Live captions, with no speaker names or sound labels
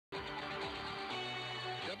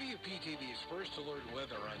WPTV's First Alert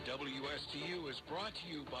Weather on WSTU is brought to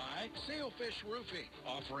you by Sailfish Roofing,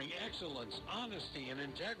 offering excellence, honesty, and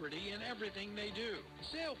integrity in everything they do.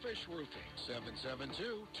 Sailfish Roofing,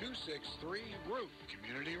 772-263-ROOF.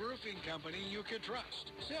 Community roofing company you can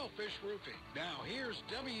trust. Sailfish Roofing. Now here's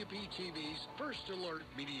WPTV's First Alert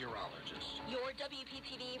meteorologist. Your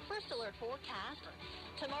WPTV First Alert forecast.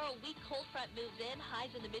 Tomorrow, weak cold front moves in,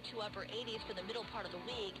 highs in the mid to upper 80s for the middle part of the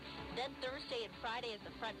week. Then Thursday and Friday as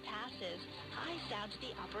the front passes, highs down to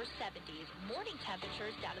the upper 70s. Morning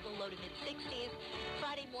temperatures down to the low to mid 60s.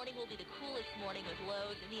 Friday morning will be the coolest morning with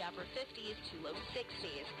lows in the upper 50s to low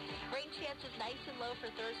 60s. Rain chances nice and low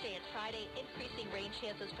for Thursday and Friday, increasing rain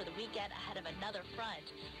chances for the weekend ahead of another front.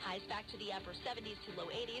 Highs back to the upper 70s to low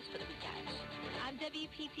 80s for the weekend. I'm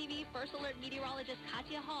WPTV First Alert meteorologist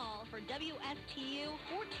Katya Hall for WSTU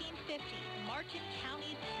 1450, Martin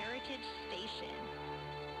County's Heritage Station.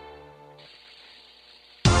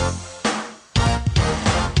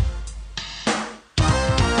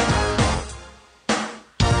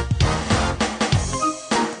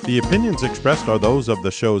 The opinions expressed are those of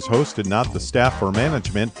the show's host and not the staff or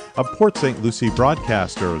management of Port St. Lucie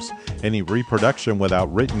Broadcasters. Any reproduction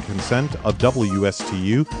without written consent of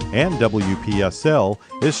WSTU and WPSL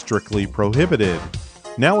is strictly prohibited.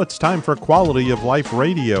 Now it's time for Quality of Life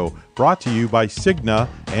Radio, brought to you by Cigna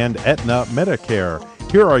and Aetna Medicare.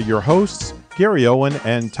 Here are your hosts, Gary Owen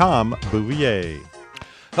and Tom Bouvier.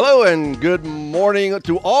 Hello and good morning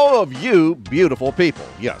to all of you beautiful people.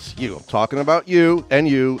 Yes, you. I'm talking about you and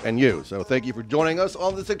you and you. So thank you for joining us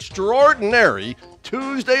on this extraordinary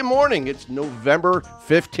Tuesday morning. It's November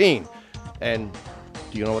 15. And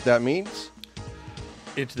do you know what that means?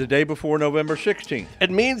 It's the day before November 16th.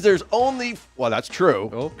 It means there's only, well, that's true,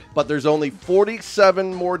 Okay. but there's only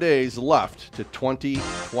 47 more days left to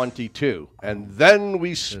 2022. And then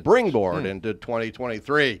we springboard into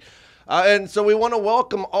 2023. And so we want to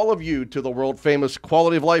welcome all of you to the world-famous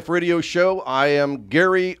Quality of Life radio show. I am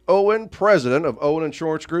Gary Owen, president of Owen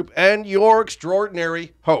Insurance Group, and your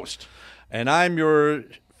extraordinary host. And I'm your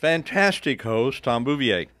fantastic host, Tom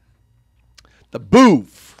Bouvier. The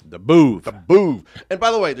Boov. The Boov. The Boov. And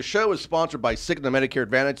by the way, the show is sponsored by Cigna Medicare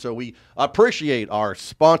Advantage, so we appreciate our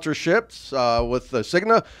sponsorships with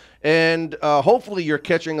Cigna. And hopefully you're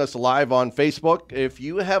catching us live on Facebook. If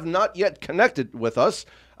you have not yet connected with us,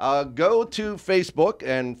 go to Facebook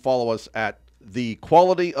and follow us at the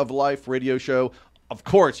Quality of Life radio show. Of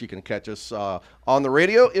course, you can catch us on the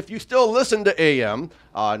radio. If you still listen to AM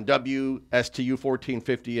on WSTU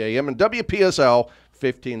 1450 AM and WPSL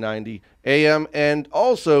 1590 AM, and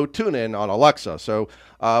also tune in on Alexa. So,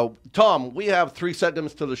 Tom, we have 3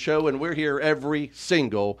 segments to the show, and we're here every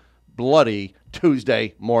single bloody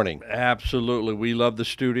Tuesday morning. Absolutely. We love the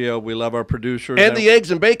studio. We love our producers. And the eggs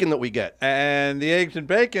and bacon that we get. And the eggs and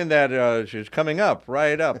bacon that is coming up,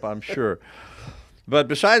 right up, I'm sure. But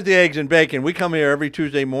besides the eggs and bacon, we come here every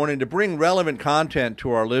Tuesday morning to bring relevant content to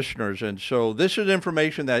our listeners. And so this is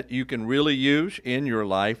information that you can really use in your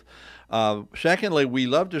life. Secondly, we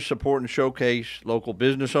love to support and showcase local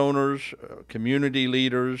business owners, community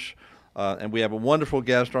leaders, and we have a wonderful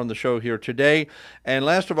guest on the show here today. And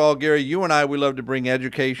last of all, Gary, you and I, we love to bring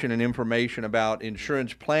education and information about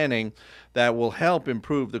insurance planning that will help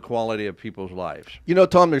improve the quality of people's lives. You know,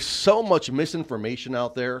 Tom, there's so much misinformation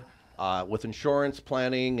out there with insurance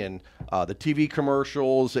planning and the TV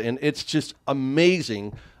commercials, and it's just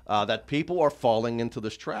amazing that people are falling into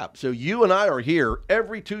this trap. So you and I are here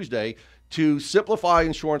every Tuesday to simplify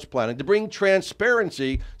insurance planning, to bring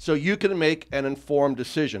transparency so you can make an informed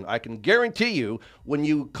decision. I can guarantee you when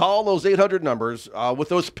you call those 800 numbers with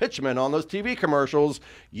those pitchmen on those TV commercials,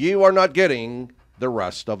 you are not getting the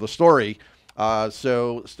rest of the story.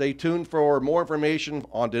 So stay tuned for more information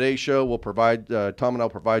on today's show. We'll provide, Tom and I'll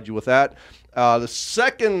provide you with that. The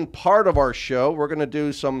second part of our show, we're going to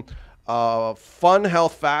do some fun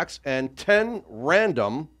health facts and 10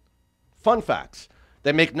 random fun facts.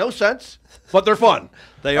 They make no sense, but they're fun.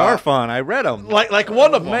 They are fun. I read them. Like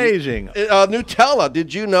one of them. Amazing. Nutella.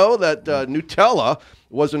 Did you know that Nutella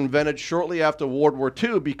was invented shortly after World War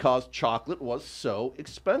II because chocolate was so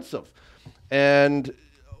expensive? And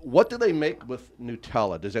what do they make with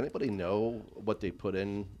Nutella? Does anybody know what they put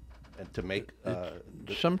in to make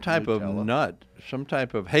some type Nutella? Of nut, some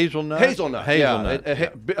type of hazelnut. Hazelnut.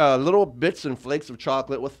 Yeah. Little bits and flakes of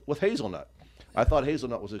chocolate with hazelnut. I thought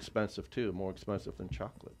hazelnut was expensive too, more expensive than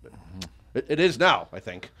chocolate, but it is now, I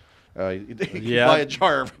think. You buy a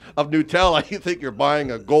jar of Nutella, you think you're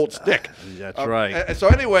buying a gold stick. That's right. So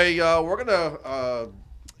anyway, we're going to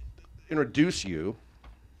introduce you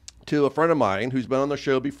to a friend of mine who's been on the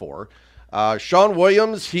show before. Sean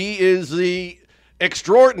Williams, he is the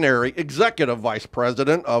extraordinary executive vice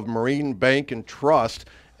president of Marine Bank and Trust.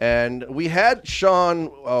 And we had Sean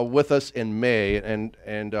with us in May, and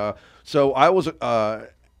so I was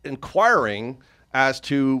inquiring as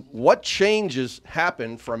to what changes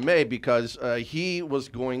happened from May, because he was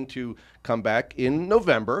going to come back in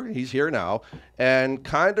November. He's here now, and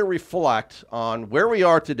kind of reflect on where we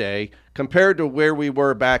are today compared to where we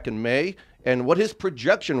were back in May, and what his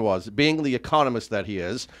projection was, being the economist that he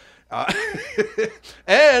is.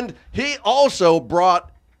 And he also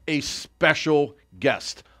brought a special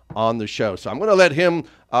guest on the show. So I'm going to let him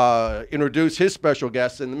introduce his special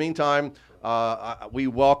guest. In the meantime, we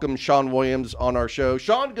welcome Sean Williams on our show.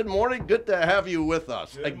 Sean, good morning. Good to have you with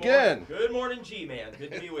us again. Good morning, G-Man.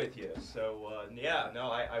 Good to be with you. So, yeah,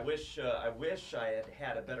 no, I wish I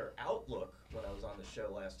had a better outlook when I was on the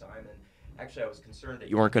show last time. And actually, I was concerned that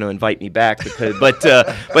you weren't going to invite me back, because,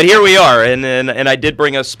 but here we are. And I did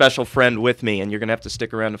bring a special friend with me, and you're going to have to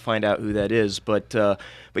stick around to find out who that is. But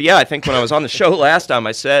yeah, I think when I was on the show last time,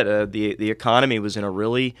 I said the economy was in a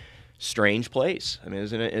really strange place. I mean,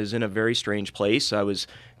 it was in a very strange place. I was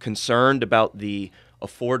concerned about the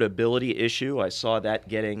affordability issue. I saw that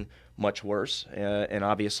getting much worse, and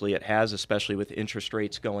obviously it has, especially with interest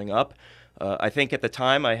rates going up. I think at the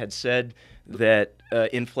time I had said that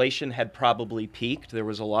inflation had probably peaked. There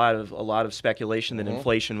was a lot of speculation that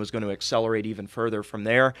inflation was going to accelerate even further from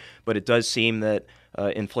there, but it does seem that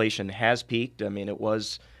inflation has peaked. I mean, it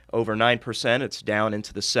was over 9%. It's down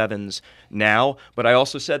into the 7s now. But I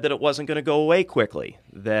also said that it wasn't going to go away quickly,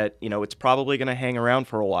 that, you know, it's probably going to hang around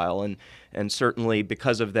for a while. And certainly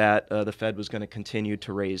because of that, the Fed was going to continue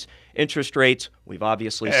to raise interest rates. We've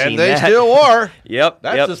obviously seen that. And they still are. Yep.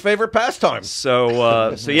 That's his favorite pastime.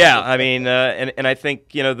 So yeah, I mean, and I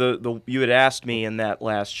think, you know, you had asked me in that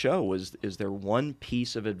last show, is there one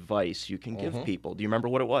piece of advice you can give people? Do you remember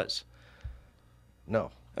what it was?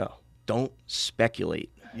 No. Oh, don't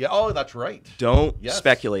speculate. Yeah. Oh, that's right. Don't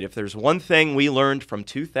speculate. If there's one thing we learned from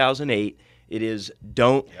 2008, it is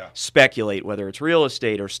don't speculate, whether it's real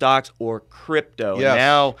estate or stocks or crypto. Yes. And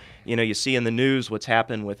now, you know, you see in the news what's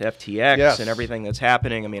happened with FTX and everything that's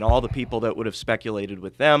happening. I mean, all the people that would have speculated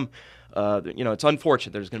with them, you know, it's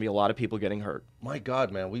unfortunate. There's going to be a lot of people getting hurt. My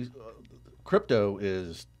God, man, crypto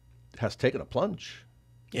has taken a plunge.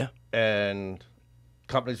 Yeah. And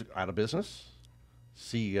companies are out of business.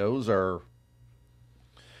 CEOs are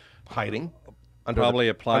hiding Probably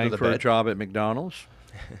applying under the for a bed. job at McDonald's.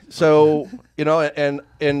 So, you know, and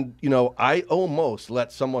you know, I almost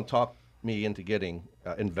let someone talk me into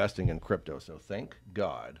investing in crypto. So thank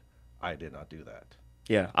God I did not do that.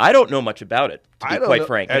 Yeah, I don't know much about it, to be quite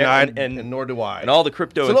frank. And nor do I. And all the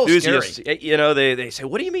crypto It's a little enthusiasts, scary. you know, they say,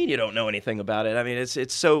 "What do you mean you don't know anything about it?" I mean,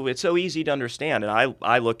 it's so easy to understand, and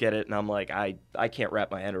I look at it and I'm like, I can't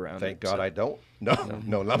wrap my head around it. Thank God I don't.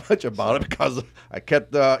 No, not much about it, because I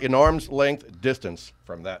kept in arm's length distance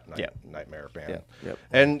from that nightmare ban. Yeah. Yep.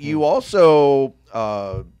 And you also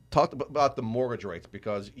talked about the mortgage rates,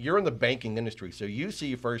 because you're in the banking industry, so you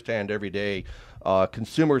see firsthand every day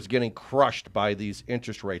consumers getting crushed by these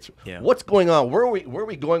interest rates. Yeah. What's going on? Where are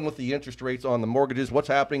we going with the interest rates on the mortgages? What's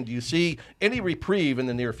happening? Do you see any reprieve in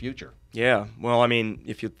the near future? Yeah. Well, I mean,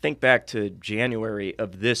 if you think back to January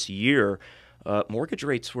of this year, mortgage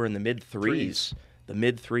rates were in the mid-3s. The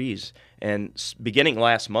mid-3s. And beginning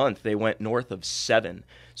last month, they went north of 7.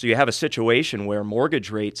 So you have a situation where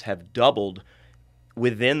mortgage rates have doubled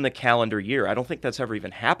within the calendar year. I don't think that's ever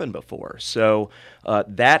even happened before. So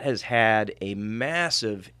that has had a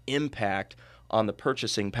massive impact on the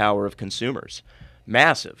purchasing power of consumers.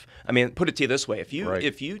 Massive. I mean, put it to you this way: if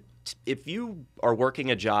you are working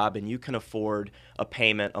a job and you can afford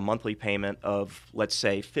a monthly payment of, let's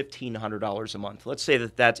say, $1,500 a month, let's say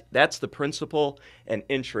that's the principal and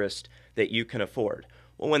interest that you can afford.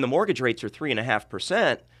 Well, when the mortgage rates are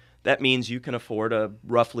 3.5%, that means you can afford a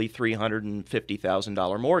roughly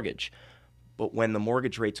 $350,000 mortgage. But when the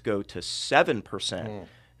mortgage rates go to 7%,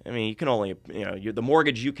 I mean, you can only, you know, the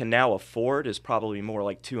mortgage you can now afford is probably more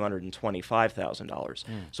like $225,000.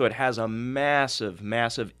 So it has a massive,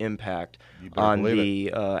 massive impact on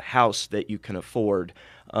the house that you can afford.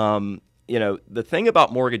 You know, the thing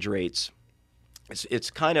about mortgage rates,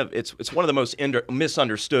 it's one of the most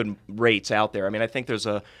misunderstood rates out there. I mean, I think there's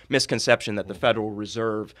a misconception that the Federal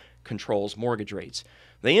Reserve controls mortgage rates.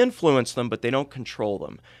 They influence them, but they don't control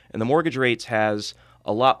them. And the mortgage rates has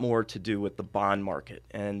a lot more to do with the bond market.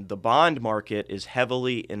 And the bond market is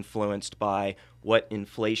heavily influenced by what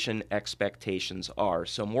inflation expectations are.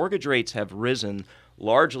 So mortgage rates have risen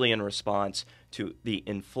largely in response to the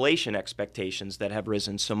inflation expectations that have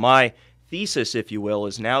risen. So my thesis, if you will,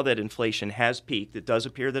 is now that inflation has peaked, it does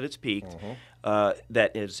appear that it's peaked,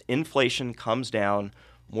 that as inflation comes down,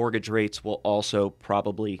 mortgage rates will also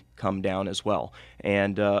probably come down as well.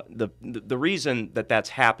 And the reason that that's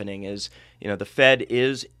happening is, the Fed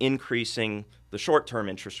is increasing the short-term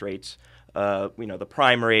interest rates, the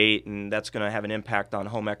prime rate, and that's going to have an impact on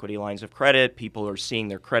home equity lines of credit. People are seeing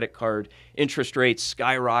their credit card interest rates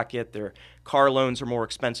skyrocket. Their car loans are more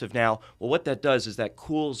expensive now. Well, what that does is that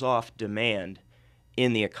cools off demand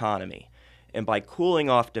in the economy. And by cooling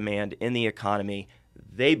off demand in the economy,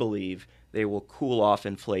 they believe they will cool off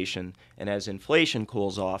inflation. And as inflation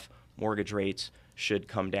cools off, mortgage rates should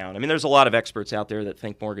come down. I mean, there's a lot of experts out there that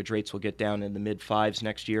think mortgage rates will get down in the mid-5s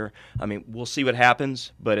next year. I mean, we'll see what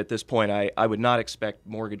happens, but at this point, I would not expect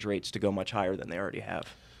mortgage rates to go much higher than they already have.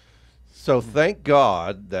 So thank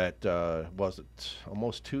God that, was it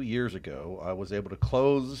almost 2 years ago, I was able to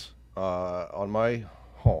close on my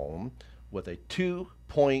home with a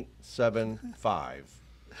 2.75%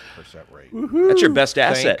 rate. That's your best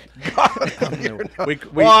asset.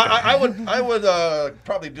 I would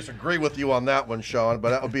probably disagree with you on that one, Sean,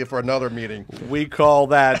 but that would be for another meeting. We call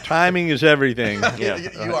that timing is everything. Yeah.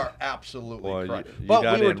 You are absolutely correct.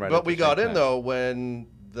 But we got in though when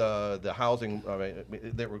the housing.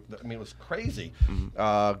 It was crazy.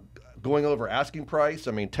 Going over asking price.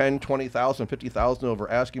 I mean, 10, 20,000, 50,000 over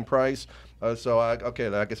asking price. So I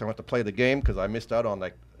guess I have to play the game because I missed out on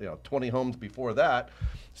 20 homes before that.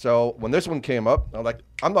 So when this one came up, I'm like,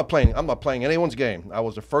 I'm not playing anyone's game. I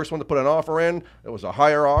was the first one to put an offer in. It was a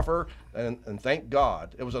higher offer, and thank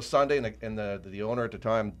God it was a Sunday, and the owner at the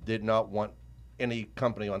time did not want any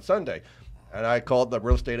company on Sunday. And I called the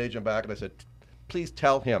real estate agent back and I said, please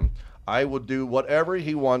tell him I will do whatever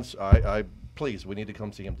he wants. Please, we need to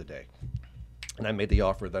come see him today. And I made the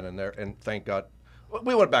offer then and there, and thank God.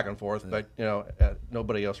 We went back and forth, but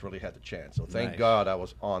nobody else really had the chance. So thank God I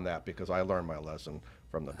was on that because I learned my lesson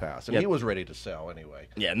from the past. And he was ready to sell anyway.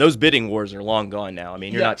 Yeah, and those bidding wars are long gone now. I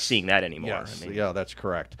mean, you're not seeing that anymore. Yes. Yeah, that's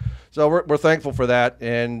correct. So we're thankful for that.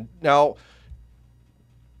 And now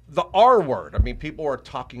the R word. I mean, people are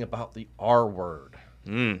talking about the R word.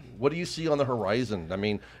 What do you see on the horizon? I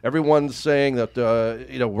mean, everyone's saying that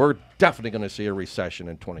we're definitely going to see a recession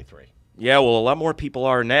in 23. Yeah, well, a lot more people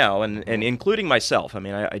are now, and including myself. I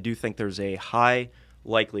mean, I do think there's a high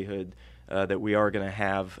likelihood that we are going to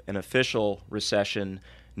have an official recession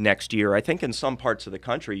next year. I think in some parts of the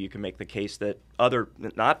country you can make the case that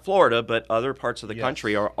not Florida, but other parts of the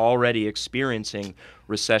country are already experiencing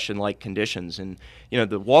recession-like conditions. And,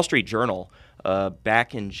 the Wall Street Journal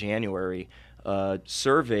back in January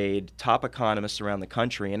surveyed top economists around the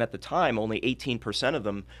country, and at the time, only 18% of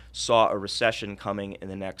them saw a recession coming in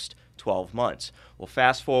the next 12 months. Well,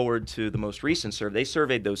 fast forward to the most recent survey. They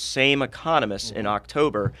surveyed those same economists in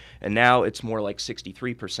October, and now it's more like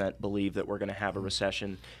 63% believe that we're going to have a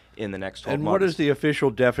recession in the next 12 months. And what is the official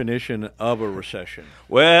definition of a recession?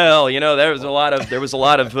 Well, there was a lot of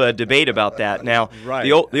debate about that. Now,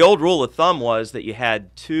 the old rule of thumb was that you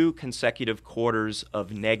had 2 consecutive quarters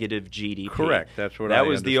of negative GDP. Correct. That's what I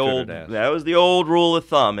understood it as. That was the old rule of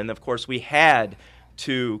thumb, and of course we had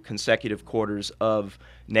 2 consecutive quarters of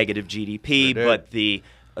negative GDP, but the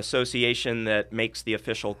association that makes the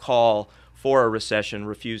official call for a recession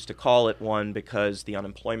refused to call it one because the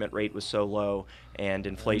unemployment rate was so low and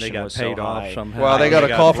inflation was so high. Well, they got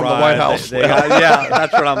a call from the White House. Yeah,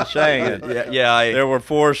 that's what I'm saying. There were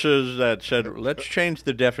forces that said, let's change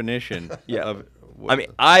the definition of I mean,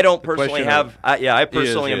 I don't personally have. I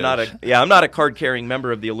personally am not a. Yeah, I'm not a card-carrying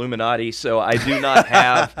member of the Illuminati, so I do not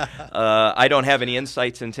have. I don't have any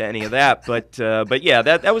insights into any of that. But yeah,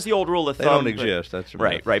 that was the old rule of thumb. They don't exist. That's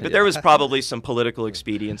right. But there was probably some political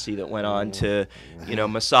expediency that went on to,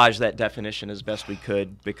 massage that definition as best we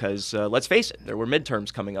could. Because let's face it, there were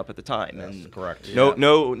midterms coming up at the time, and correct.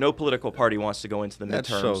 No political party wants to go into the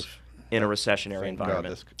midterms in a recessionary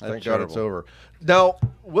environment. Thank God it's over. Now,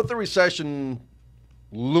 with the recession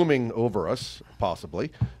looming over us,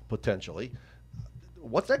 potentially,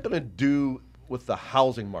 what's that going to do with the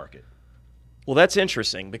housing market? Well, that's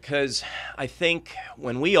interesting because I think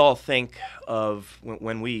when we all think of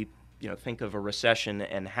when we think of a recession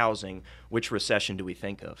and housing, which recession do we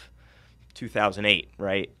think of? 2008,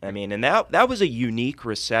 right? I mean, and that was a unique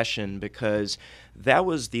recession because that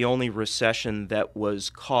was the only recession that was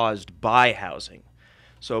caused by housing.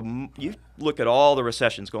 So you look at all the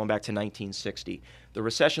recessions going back to 1960. The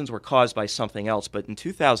recessions were caused by something else, but in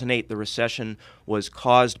 2008, the recession was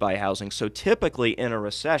caused by housing. So typically in a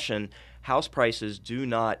recession, house prices do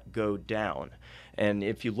not go down. And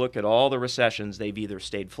if you look at all the recessions, they've either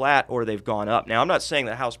stayed flat or they've gone up. Now, I'm not saying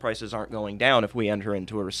that house prices aren't going down if we enter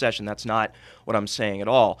into a recession. That's not what I'm saying at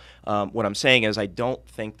all. What I'm saying is I don't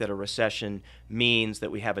think that a recession means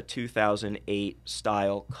that we have a 2008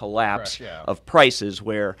 style collapse of prices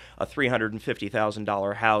where a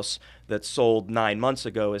 $350,000 house that sold 9 months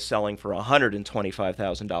ago is selling for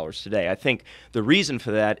 $125,000 today. I think the reason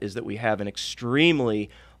for that is that we have an extremely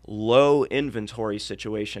low inventory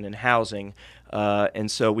situation in housing, and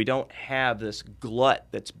so we don't have this glut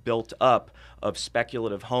that's built up of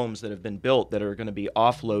speculative homes that have been built that are going to be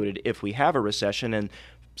offloaded if we have a recession. And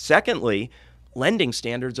secondly, lending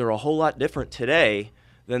standards are a whole lot different today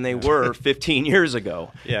than they were 15 years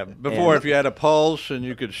ago. Yeah, before if you had a pulse and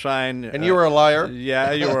you could sign... And you were a liar.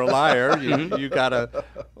 Yeah, you were a liar. You got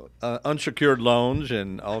unsecured loans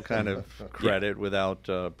and all kind of credit without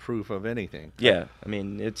proof of anything. Yeah, I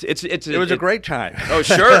mean, it was a great time. Oh,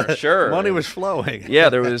 sure, sure. Money was flowing. Yeah,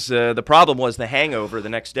 there was, the problem was the hangover the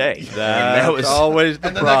next day. That was always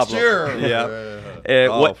the problem. Next year. Yeah.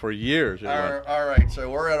 For years. All right, so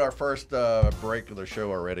we're at our first break of the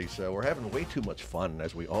show already, so we're having way too much fun,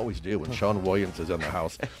 as we always do when Sean Williams is in the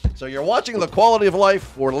house. So you're watching The Quality of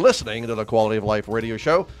Life or listening to The Quality of Life radio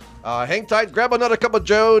show. Hang tight, grab another cup of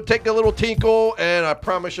Joe, take a little tinkle, and I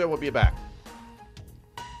promise you we'll be back.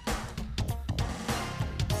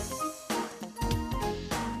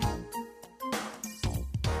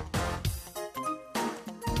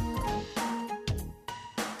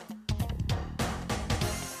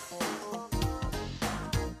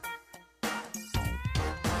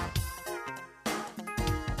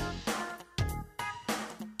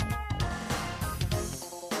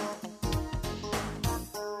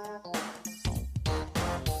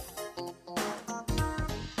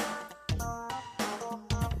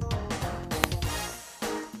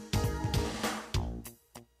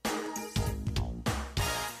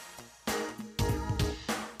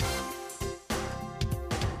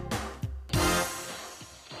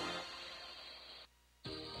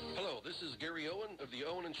 This is Gary Owen of the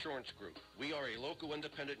Owen Insurance Group. We are a local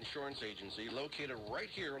independent insurance agency located right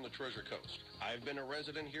here on the Treasure Coast. I've been a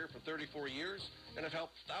resident here for 34 years and have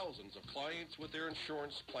helped thousands of clients with their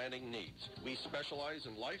insurance planning needs. We specialize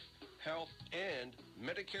in life, health, and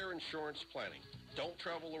Medicare insurance planning. Don't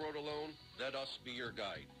travel the road alone. Let us be your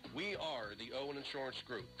guide. We are the Owen Insurance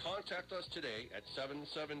Group. Contact us today at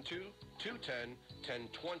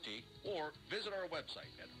 772-210-1020 or visit our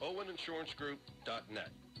website at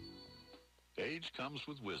oweninsurancegroup.net. Age comes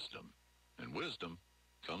with wisdom, and wisdom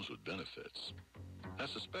comes with benefits.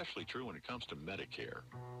 That's especially true when it comes to Medicare.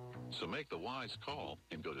 So make the wise call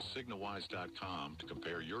and go to CignaWise.com to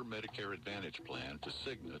compare your Medicare Advantage plan to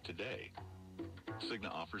Cigna today.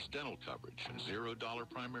 Cigna offers dental coverage and $0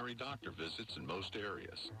 primary doctor visits in most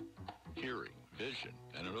areas, hearing, vision,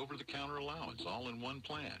 and an over-the-counter allowance all in one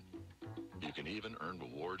plan. You can even earn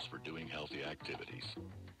rewards for doing healthy activities.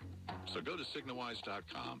 So go to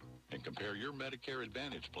CignaWise.com and compare your Medicare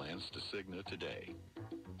Advantage plans to Cigna today.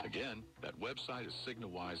 Again, that website is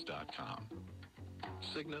CignaWise.com.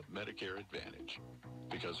 Cigna Medicare Advantage,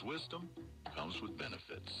 because wisdom comes with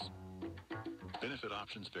benefits. Benefit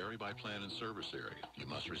options vary by plan and service area. You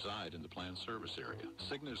must reside in the plan service area.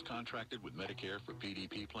 Cigna is contracted with Medicare for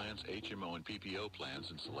PDP plans, HMO, and PPO plans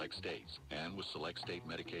in select states, and with select state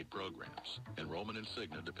Medicaid programs. Enrollment in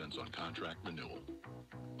Cigna depends on contract renewal.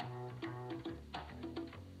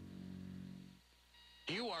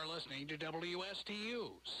 You are listening to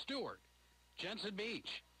WSTU, Stewart, Jensen Beach,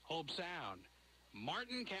 Hope Sound,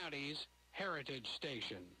 Martin County's Heritage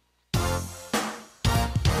Station.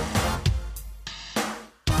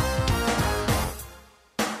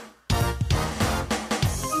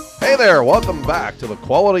 Hey there, welcome back to the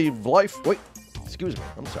Quality of Life. Wait, excuse me,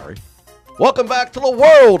 I'm sorry. Welcome back to the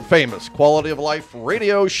world famous Quality of Life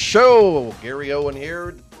radio show. Gary Owen here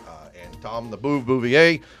and Tom the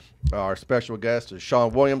Bouvier. Our special guest is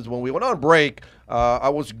Sean Williams. When we went on break, I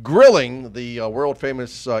was grilling the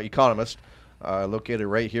world-famous economist located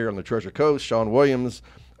right here on the Treasure Coast, Sean Williams,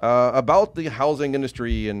 about the housing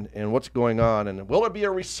industry and what's going on. And will there be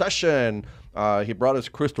a recession? He brought his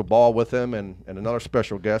crystal ball with him and another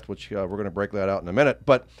special guest, which we're going to break that out in a minute.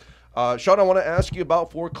 But, Sean, I want to ask you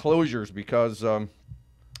about foreclosures because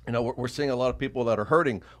we're seeing a lot of people that are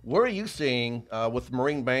hurting. What are you seeing with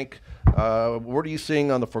Marine Bank? What are you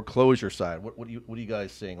seeing on the foreclosure side? What are you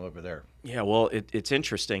guys seeing over there? Yeah, well, it's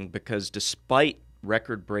interesting because despite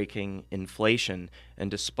record-breaking inflation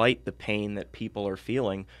and despite the pain that people are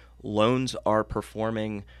feeling, loans are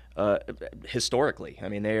performing historically. I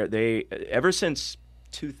mean, they ever since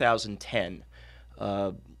 2010.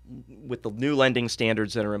 with the new lending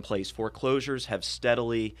standards that are in place, foreclosures have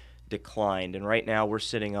steadily declined, and right now we're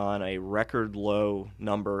sitting on a record low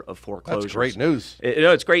number of foreclosures. That's great news.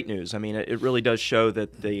 It's great news. I mean, it really does show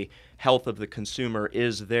that the health of the consumer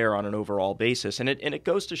is there on an overall basis, and it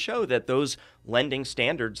goes to show that those lending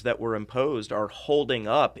standards that were imposed are holding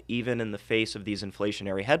up even in the face of these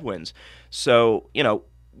inflationary headwinds. So,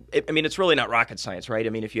 it's really not rocket science, right? I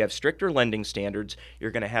mean, if you have stricter lending standards,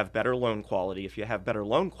 you're going to have better loan quality. If you have better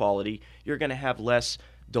loan quality, you're going to have less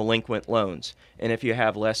delinquent loans. And if you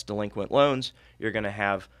have less delinquent loans, you're going to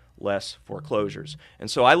have less foreclosures. And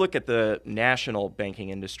so I look at the national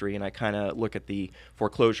banking industry and I kind of look at the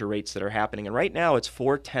foreclosure rates that are happening. And right now it's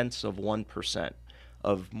 0.4%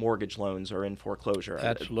 of mortgage loans are in foreclosure.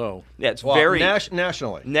 That's low. Yeah, it's very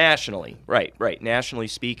nationally. Nationally, right. Nationally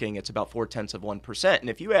speaking, it's about 0.4%. And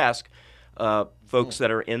if you ask folks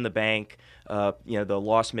that are in the bank, the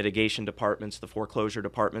loss mitigation departments, the foreclosure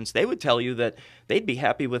departments, they would tell you that they'd be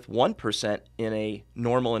happy with 1% in a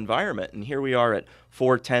normal environment. And here we are at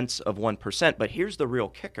 0.4%. But here's the real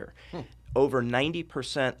kicker. Over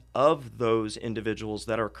 90% of those individuals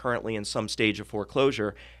that are currently in some stage of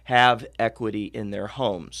foreclosure have equity in their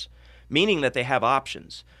homes, meaning that they have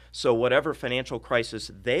options. So whatever financial crisis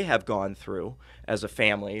they have gone through as a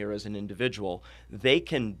family or as an individual, they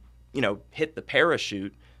can, hit the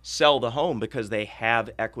parachute, sell the home because they have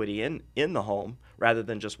equity in the home rather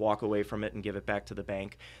than just walk away from it and give it back to the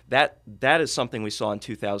bank. That is something we saw in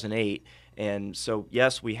 2008. And so,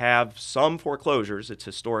 yes, we have some foreclosures. It's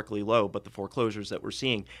historically low, but the foreclosures that we're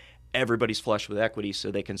seeing, everybody's flush with equity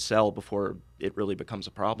so they can sell before it really becomes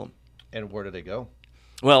a problem. And where do they go?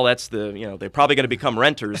 Well, that's they're probably going to become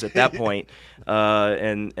renters at that point,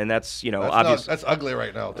 and that's obvious. That's ugly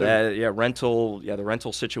right now too. The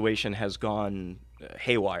rental situation has gone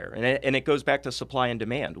haywire, and it goes back to supply and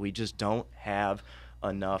demand. We just don't have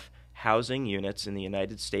enough housing units in the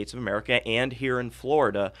United States of America and here in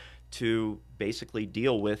Florida to basically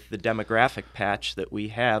deal with the demographic patch that we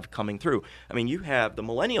have coming through. I mean, you have the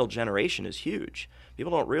millennial generation is huge.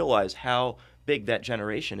 People don't realize how big that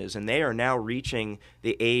generation is, and they are now reaching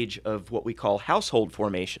the age of what we call household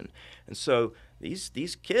formation. And so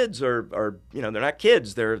these kids are they're not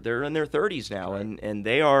kids, they're in their 30s now, right. and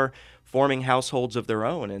they are forming households of their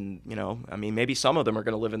own. And maybe some of them are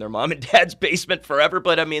going to live in their mom and dad's basement forever,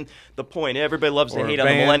 but I mean, the point, everybody loves to hate on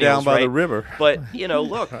the millennials, down by right? the river. But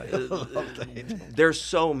look, there's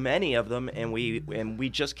so many of them, and we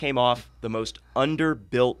just came off the most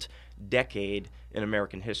underbuilt decade in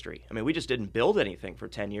American history. I mean, we just didn't build anything for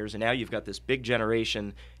 10 years, and now you've got this big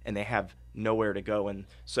generation, and they have nowhere to go. And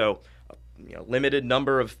so, limited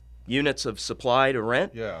number of units of supply to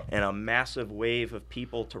rent, and a massive wave of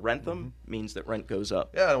people to rent them means that rent goes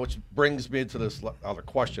up. Yeah, which brings me to this other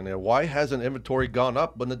question. Why hasn't inventory gone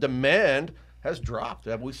up when the demand has dropped?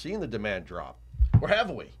 Have we seen the demand drop? Or have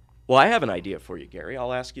we? Well, I have an idea for you, Gary.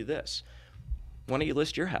 I'll ask you this. Why don't you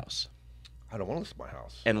list your house? I don't want to list my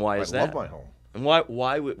house. And why is that? I love my home. And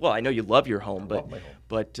why would, well, I know you love your home,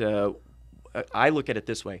 but I look at it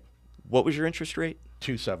this way. What was your interest rate?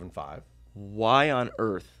 2.75. Why on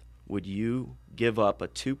earth would you give up a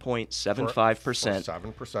 2.75% for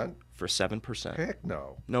 7%? For 7%? Heck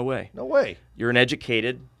no. No way. No way. You're an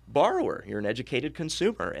educated borrower. You're an educated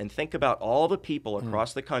consumer. And think about all the people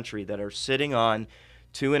across the country that are sitting on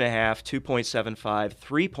 2.5, 2.75,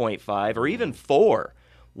 3.5, or even 4.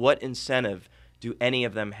 What incentive do any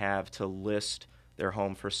of them have to list their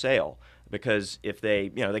home for sale? Because if they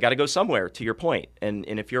got to go somewhere, to your point. And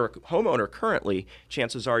if you're a homeowner currently,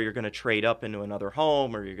 chances are you're going to trade up into another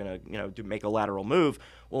home, or you're going to make a lateral move.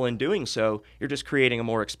 Well, in doing so, you're just creating a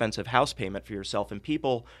more expensive house payment for yourself. And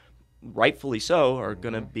people, rightfully so, are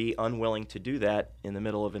going to be unwilling to do that in the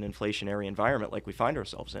middle of an inflationary environment like we find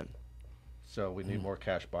ourselves in. So we need more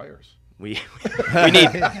cash buyers. We need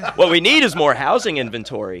what we need is more housing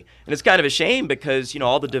inventory, and it's kind of a shame because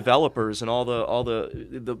all the developers and all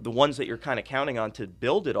the ones that you're kind of counting on to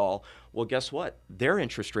build it all. Well, guess what? Their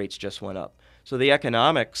interest rates just went up, so the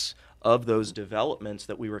economics of those developments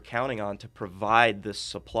that we were counting on to provide this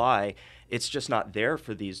supply, it's just not there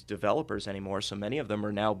for these developers anymore. So many of them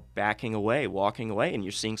are now backing away, walking away, and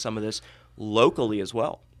you're seeing some of this locally as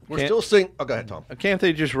well. We're still seeing. Oh, go ahead, Tom. Can't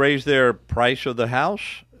they just raise their price of the house?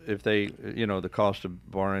 If they, the cost of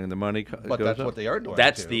borrowing the money goes up? But that's what they are doing.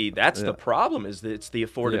 That's the problem. Is that it's the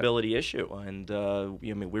affordability issue, and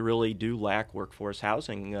we really do lack workforce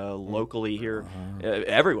housing locally here,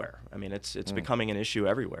 everywhere. I mean, it's becoming an issue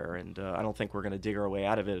everywhere, and I don't think we're going to dig our way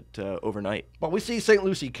out of it overnight. But we see St.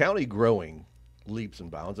 Lucie County growing leaps and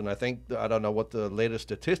bounds, and I don't know what the latest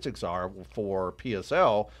statistics are for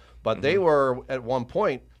PSL, but they were at one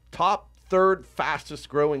point top third fastest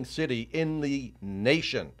growing city in the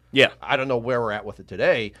nation. Yeah. I don't know where we're at with it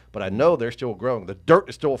today, but I know they're still growing. The dirt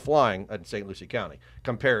is still flying in St. Lucie County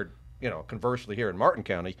compared, conversely here in Martin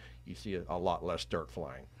County, you see a lot less dirt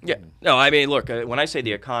flying. Yeah. No, I mean, look, when I say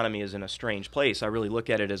the economy is in a strange place, I really look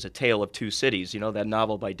at it as a tale of two cities, that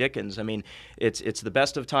novel by Dickens. I mean, it's the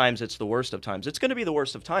best of times, it's the worst of times. It's going to be the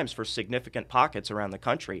worst of times for significant pockets around the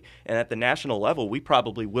country. And at the national level, we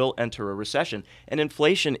probably will enter a recession. And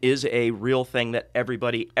inflation is a real thing that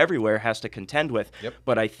everybody everywhere has to contend with. Yep.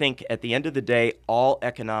 But I think at the end of the day, all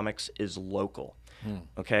economics is local.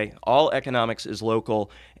 Okay? All economics is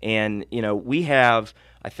local. And, we have...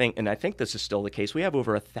 I think this is still the case. We have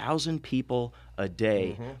over 1,000 people a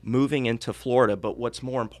day moving into Florida. But what's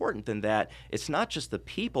more important than that, it's not just the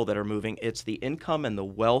people that are moving, it's the income and the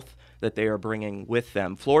wealth that they are bringing with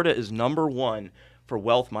them. Florida is number one for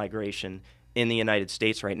wealth migration in the United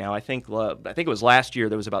States right now. I think it was last year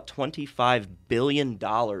there was about $25 billion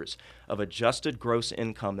of adjusted gross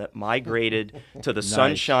income that migrated to the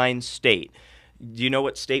Sunshine State. Do you know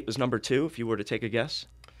what state was number two, if you were to take a guess?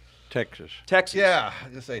 Texas. Yeah, I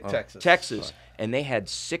just say Texas. Texas, and they had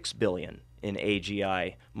 $6 billion in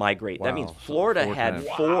AGI migrate. Wow. That means Florida So had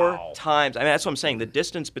 4 times. I mean, that's what I'm saying. The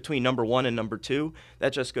distance between number one and number two,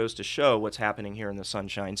 that just goes to show what's happening here in the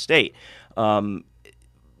Sunshine State.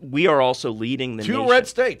 We are also leading the nation. 2 red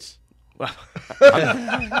states. Well,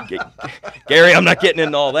 Gary, I'm not getting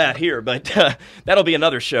into all that here, but that'll be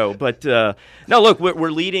another show. But no, look,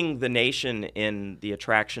 we're leading the nation in the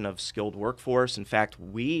attraction of skilled workforce. In fact,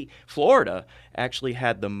 Florida actually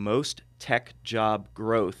had the most tech job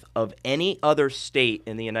growth of any other state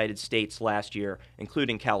in the United States last year,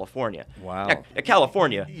 including California. Wow. Now,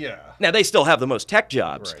 California, Yeah. now they still have the most tech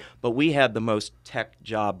jobs, Right. but we had the most tech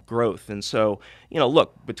job growth. And so,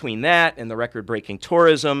 look, between that and the record-breaking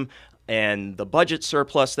tourism and the budget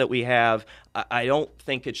surplus that we have, I don't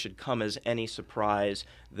think it should come as any surprise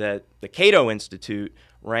that the Cato Institute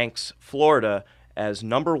ranks Florida as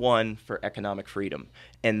number one for economic freedom.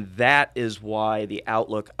 And that is why the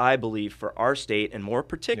outlook, I believe, for our state, and more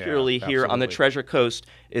particularly here on the absolutely. Treasure Coast,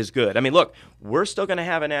 is good. I mean, look, we're still going to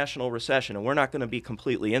have a national recession, and we're not going to be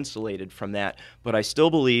completely insulated from that. But I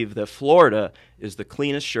still believe that Florida is the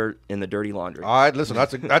cleanest shirt in the dirty laundry. All right, listen,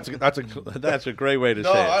 that's a That's a great way to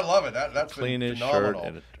no, say I it. love it. That's Cleanest phenomenal.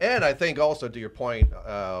 shirt And I think also to your point,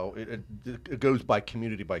 it goes by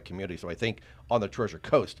community. So I think on the Treasure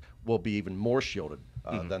Coast we'll be even more shielded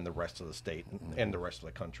than the rest of the state and the rest of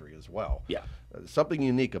the country as well. Yeah. Something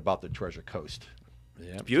unique about the Treasure Coast.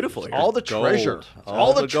 Yeah. It's beautiful here. All the Gold. treasure.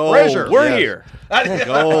 All the the gold. treasure. We're Yes. here.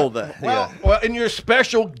 Gold. Well, and your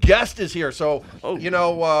special guest is here. So,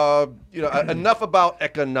 enough about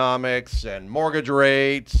economics and mortgage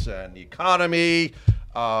rates and the economy.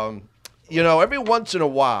 Every once in a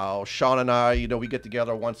while, Sean and I, we get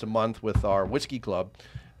together once a month with our whiskey club,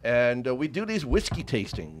 and we do these whiskey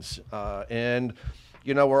tastings.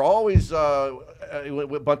 We're always a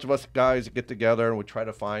bunch of us guys get together and we try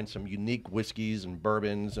to find some unique whiskeys and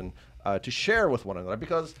bourbons and to share with one another,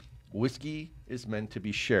 because whiskey is meant to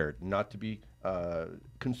be shared, not to be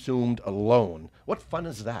consumed alone. What fun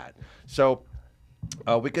is that? So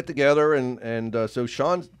we get together, and so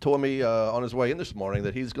Sean told me on his way in this morning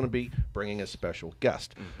that he's going to be bringing a special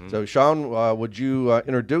guest. So Sean, would you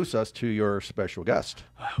introduce us to your special guest?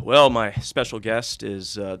 Well, my special guest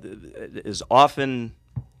is often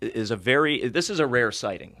is a very. This is a rare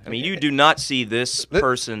sighting. I mean, you do not see this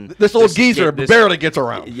person. This old geezer barely gets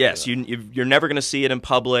around. Yes, you're never going to see it in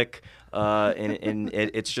public, and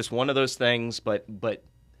it's just one of those things. But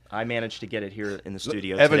I managed to get it here in the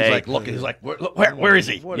studio Evan's today. like looking. He's like, where is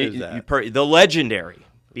he? What is that? The legendary.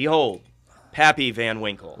 Behold, Pappy Van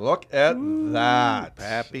Winkle. Look at that.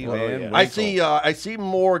 Pappy Well, Van Winkle. I see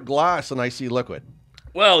more glass than I see liquid.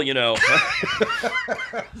 Well,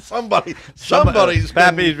 Somebody's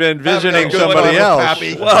Pappy's been visiting good somebody one with else.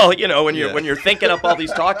 Pappy. well, when you're thinking up all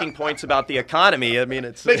these talking points about the economy, I mean,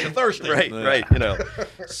 it's Makes you thirsty. right.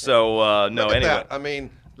 So no, Look at anyway. that. I mean,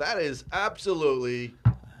 that is absolutely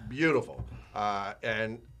beautiful.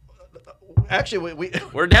 And actually,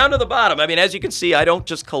 We're down to the bottom. I mean, as you can see, I don't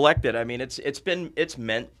just collect it. I mean, it's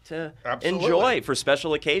meant to Absolutely. enjoy for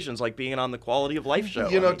special occasions like being on the Quality of Life show.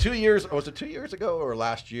 I mean, 2 years, was it 2 years ago or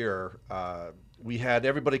last year? We had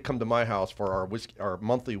everybody come to my house for our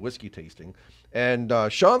monthly whiskey tasting, and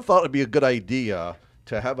Sean thought it'd be a good idea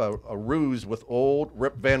to have a ruse with old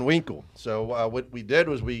Rip Van Winkle. So what we did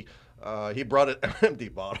was he brought an empty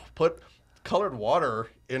bottle, put colored water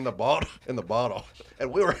in the bottle,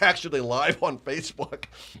 and we were actually live on Facebook.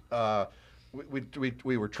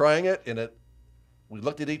 We were trying it, and it we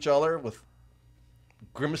looked at each other with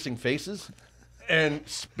grimacing faces and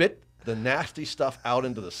spit the nasty stuff out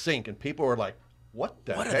into the sink, and people were like, what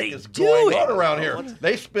the heck is going on around here?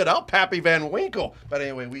 They spit out Pappy Van Winkle. But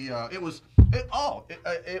anyway, it was.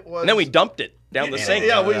 And then we dumped it down the sink.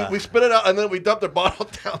 Yeah, we spit it out, and then we dumped the bottle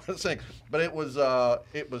down the sink. But it was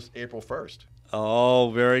April 1st.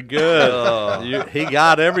 Oh, very good. He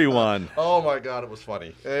got everyone. Oh my God, it was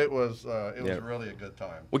funny. It was really a good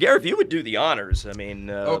time. Well, Gary, if you would do the honors, I mean.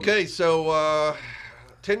 Okay, so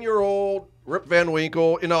 10-year-old Rip Van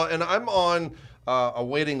Winkle, and I'm on a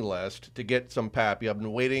waiting list to get some Pappy. I've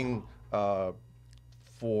been waiting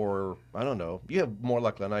for, I don't know, you have more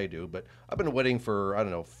luck than I do, but I've been waiting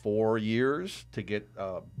for, 4 years to get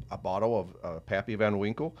a bottle of Pappy Van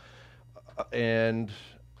Winkle, and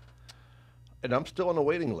I'm still on the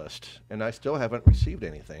waiting list, and I still haven't received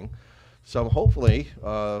anything. So hopefully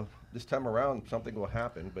this time around something will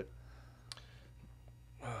happen. But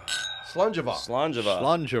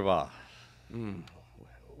Slangeva.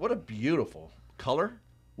 What a beautiful color.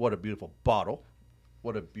 What a beautiful bottle.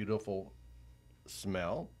 What a beautiful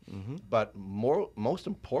smell. But most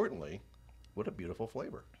importantly, what a beautiful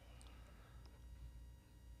flavor.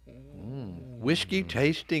 Whiskey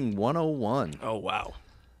tasting 101. Oh, wow.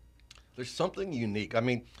 There's something unique. I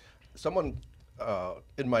mean, someone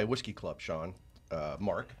in my whiskey club, Sean,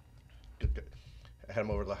 Mark, I had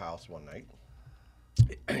him over to the house one night.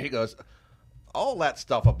 He goes, all that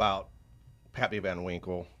stuff about Pappy Van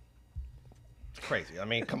Winkle, it's crazy. I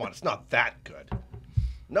mean, come on, it's not that good.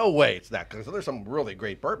 No way it's that good. So there's some really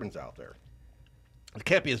great bourbons out there. It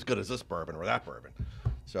can't be as good as this bourbon or that bourbon.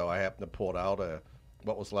 So I happened to pull out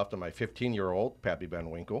what was left of my 15-year-old Pappy Van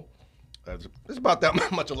Winkle. There's about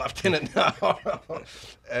that much left in it now.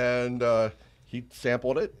 And he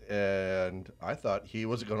sampled it, and I thought he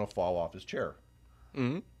was going to fall off his chair.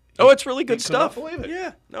 Oh, it's really good stuff. Believe it.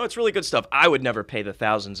 Yeah, no, it's really good stuff. I would never pay the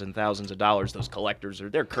thousands and thousands of dollars those collectors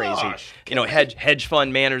they're crazy. Gosh, hedge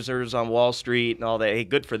fund managers on Wall Street and all that. Hey,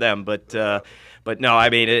 good for them, but no, I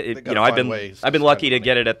mean, I've been lucky to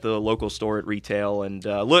get it at the local store at retail. And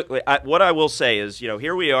look, what I will say is,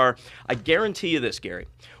 here we are. I guarantee you this, Gary.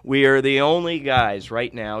 We are the only guys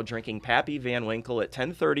right now drinking Pappy Van Winkle at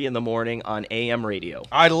 10:30 in the morning on AM radio.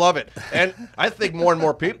 I love it. And I think more and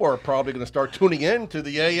more people are probably going to start tuning in to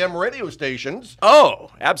the AM radio stations. Oh,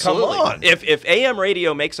 absolutely. Come on. If AM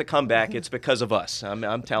radio makes a comeback, it's because of us.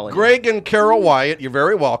 I'm telling you. Greg and Carol Wyatt, you're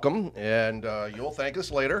very welcome. And you'll thank us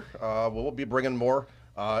later. We'll be bringing more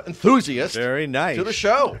enthusiasts Very nice. to the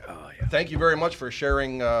show. Thank you very much for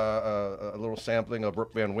sharing a little sampling of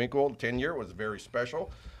Rip Van Winkle. 10-year was very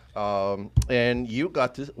special. And you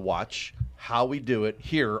got to watch how we do it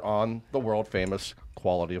here on the world-famous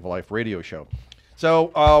Quality of Life radio show.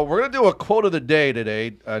 So we're going to do a quote of the day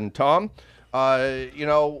today. And Tom,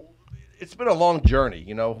 it's been a long journey.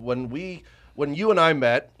 When you and I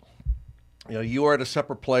met, you were at a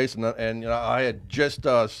separate place, and I had just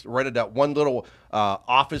rented that one little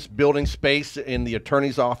office building space in the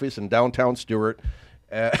attorney's office in downtown Stewart.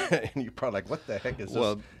 And you're probably like, what the heck is this?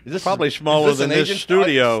 Well, is this probably smaller than this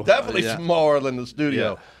studio. It's definitely smaller than the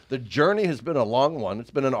studio. Yeah. The journey has been a long one.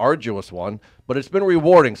 It's been an arduous one, but it's been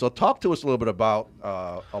rewarding. So talk to us a little bit about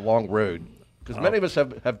a long road, because many of us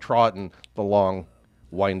have trodden the long,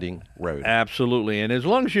 winding road. Absolutely. And as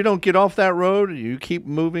long as you don't get off that road, you keep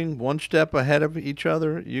moving one step ahead of each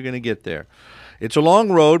other, you're going to get there. It's a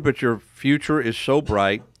long road, but your future is so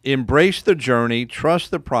bright. Embrace the journey, trust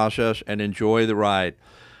the process, and enjoy the ride.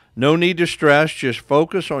 No need to stress. Just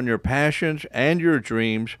focus on your passions and your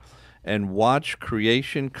dreams and watch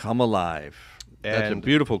creation come alive. That's a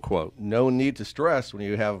beautiful quote. No need to stress when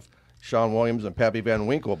you have Sean Williams and Pappy Van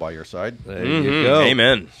Winkle by your side. There you go.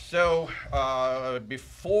 Amen. So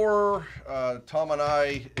before Tom and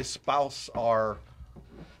I espouse our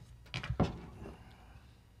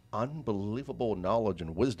unbelievable knowledge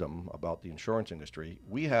and wisdom about the insurance industry,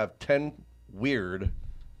 we have 10 weird,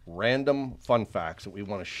 random fun facts that we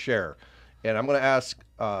want to share. And I'm going to ask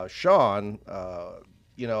Sean,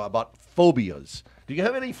 about phobias. Do you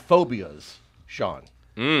have any phobias, Sean?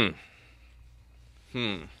 I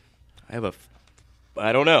have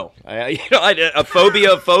I don't know. A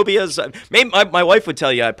phobia of phobias. Maybe my wife would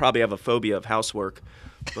tell you I probably have a phobia of housework,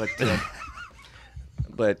 but.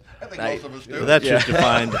 But I think most of us do. That's just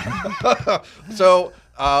defined. So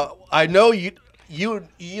I know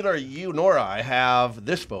either you nor I have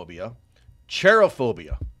this phobia,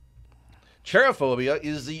 cherophobia. Cherophobia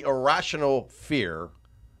is the irrational fear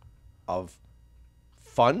of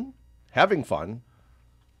fun, having fun,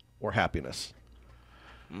 or happiness.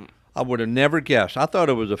 I would have never guessed. I thought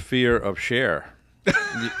it was a fear of Cher.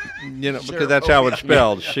 Because that's how it's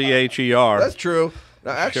spelled, C-H-E-R. That's true.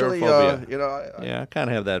 Now, actually, I kind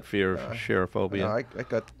of have that fear of cherophobia.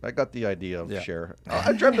 I got the idea of Cher.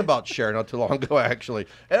 I dreamt about Cher not too long ago, actually.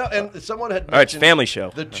 And someone had mentioned All right, it's family show.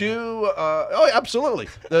 The two, absolutely.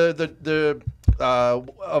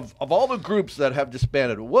 Of all the groups that have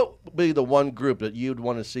disbanded, what would be the one group that you'd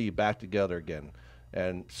want to see back together again?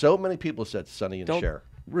 And so many people said Sonny and Cher.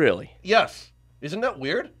 Really? Yes. Isn't that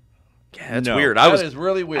weird? Yeah, that's weird. That is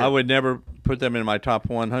really weird. I would never put them in my top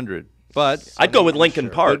 100. But I'd go with Lincoln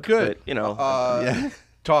Park. Good. But,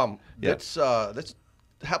 Tom, let's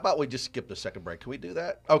how about we just skip the second break? Can we do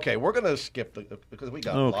that? Okay, we're going to skip because we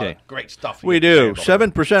got a lot of great stuff. We do.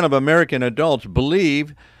 7% of American adults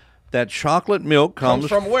believe that chocolate milk comes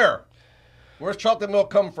from where? Where's chocolate milk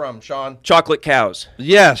come from, Sean? Chocolate cows.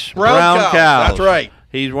 Yes, brown cows. That's right.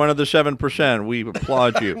 He's one of the 7%. We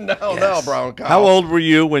applaud you. No, brown cow. How old were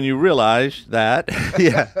you when you realized that?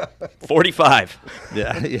 45.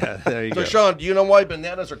 Yeah, there you go. So, Sean, do you know why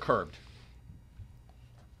bananas are curved?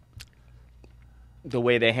 The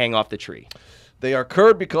way they hang off the tree. They are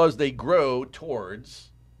curved because they grow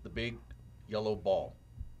towards the big yellow ball.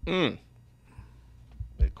 They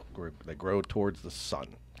grow towards the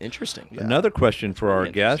sun. Interesting. Yeah. Another question for our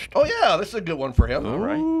guest. Oh, yeah, this is a good one for him. All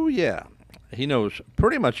right. Oh, yeah. He knows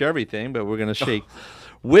pretty much everything, but we're going to see.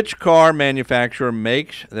 Which car manufacturer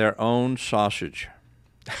makes their own sausage?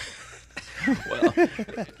 Well,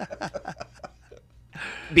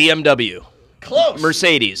 BMW. Close.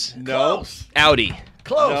 Mercedes. No. Close. Audi.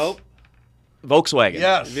 Close. Nope. Volkswagen.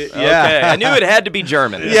 Yes. Yeah. Okay. I knew it had to be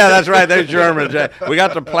German. Yeah, that's right. They're Germans. We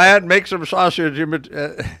got the plant, make some sausage.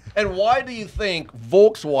 And why do you think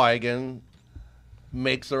Volkswagen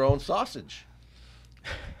makes their own sausage?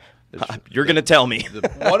 You're going to tell me.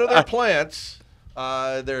 One of their plants,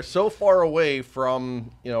 they're so far away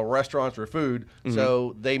from restaurants or food,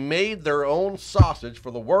 so they made their own sausage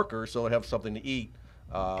for the workers so they have something to eat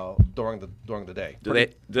during the day. Do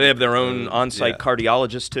they have their own on-site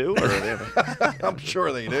cardiologist too? Or I'm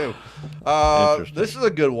sure they do. This is a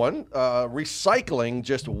good one. Recycling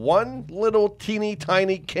just one little teeny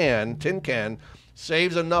tiny tin can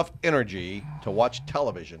saves enough energy to watch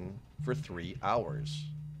television for 3 hours.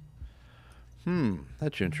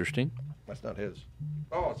 That's interesting. That's not his.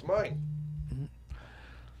 Oh, it's mine.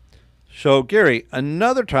 So, Gary,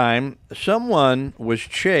 another time, someone was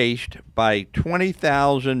chased by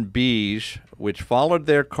 20,000 bees, which followed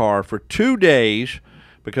their car for 2 days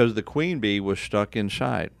because the queen bee was stuck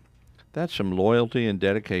inside. That's some loyalty and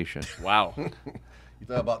dedication. wow. You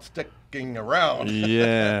thought about sticking around.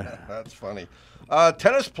 Yeah. That's funny.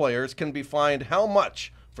 Tennis players can be fined how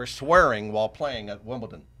much for swearing while playing at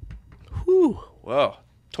Wimbledon? Whew. Whoa.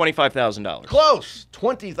 $25,000. Close.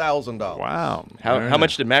 $20,000. Wow. How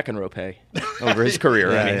much did McEnroe pay over his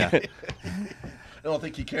career? Yeah. I don't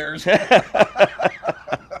think he cares.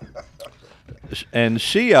 And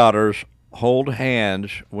sea otters hold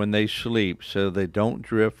hands when they sleep so they don't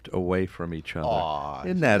drift away from each other. Aw,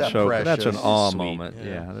 Isn't that so? precious? That's an awe Sweet. moment.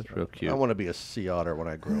 Yeah, that's real cute. I want to be a sea otter when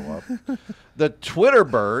I grow up. The Twitter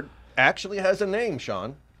bird actually has a name,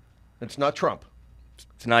 Sean. It's not Trump.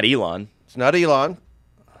 It's not Elon. It's not Elon.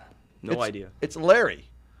 No idea. It's Larry.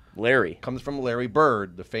 Larry. Comes from Larry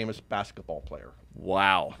Bird, the famous basketball player.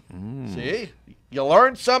 Wow. See? You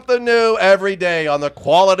learn something new every day on the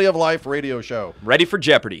Quality of Life radio show. Ready for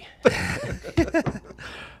Jeopardy.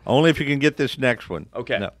 Only if you can get this next one.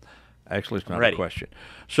 Okay. No, actually, it's not Ready. a question.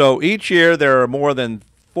 So each year there are more than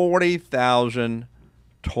 40,000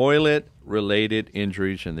 toilet-related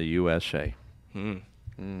injuries in the USA.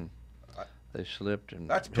 They slipped and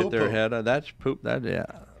That's hit their poo-poo. head. That's poop. That's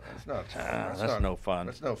no fun.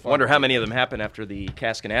 That's no fun. Wonder how many of them happen after the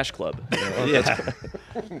Cask and Ash Club. Yeah.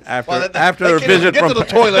 Well, after they a can't visit even get from to the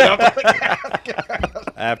toilet.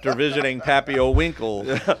 after visiting Papio Winkle,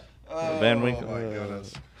 Van Winkle. Oh, my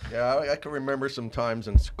goodness. Yeah, I can remember some times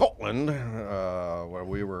in Scotland where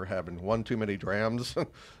we were having one too many drams,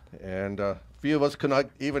 and a few of us could not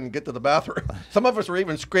even get to the bathroom. Some of us were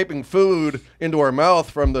even scraping food into our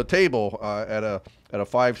mouth from the table at a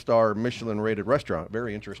 5-star Michelin-rated restaurant.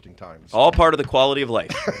 Very interesting times. All part of the quality of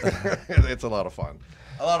life. It's a lot of fun.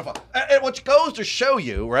 A lot of fun. And which goes to show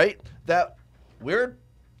you, right, that we're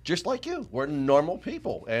just like you. We're normal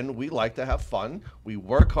people, and we like to have fun. We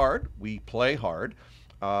work hard. We play hard.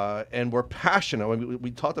 And we're passionate. I mean,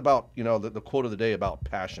 we talked about, the quote of the day about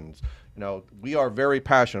passions. We are very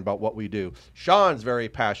passionate about what we do. Sean's very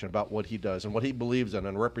passionate about what he does and what he believes in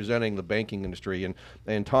and representing the banking industry.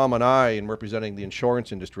 And Tom and I in representing the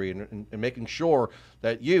insurance industry and making sure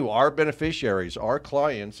that you, our beneficiaries, our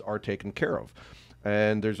clients, are taken care of.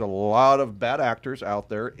 and there's a lot of bad actors out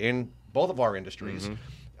there in both of our industries.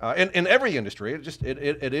 In every industry,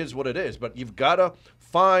 it is what it is. But you've got to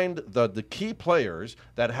find the key players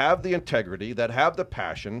that have the integrity, that have the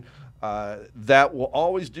passion, that will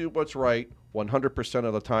always do what's right 100%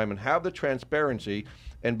 of the time, and have the transparency,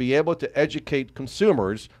 and be able to educate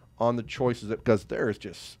consumers on the choices. Because there's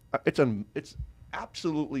just it's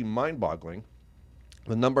absolutely mind-boggling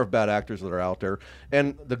the number of bad actors that are out there.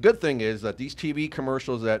 And the good thing is that these TV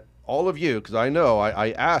commercials that all of you, because I know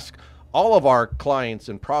I ask all of our clients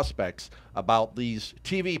and prospects about these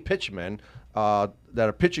TV pitchmen that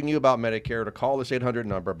are pitching you about Medicare to call this 800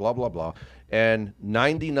 number, blah, blah, blah. And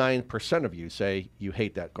 99% of you say you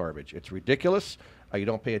hate that garbage. It's ridiculous. You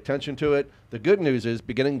don't pay attention to it. The good news is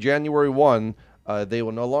beginning January 1, they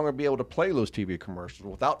will no longer be able to play those TV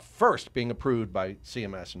commercials without first being approved by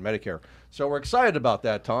CMS and Medicare. So we're excited about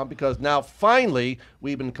that, Tom, because now finally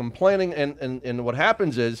we've been complaining, and what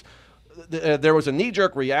happens is there was a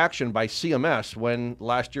knee-jerk reaction by CMS when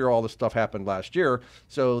last year all this stuff happened last year.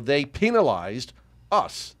 So they penalized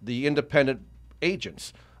us, the independent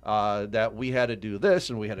agents, that we had to do this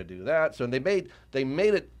and we had to do that. So they made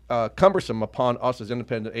it cumbersome upon us as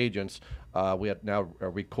independent agents. We have now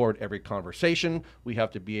record every conversation. We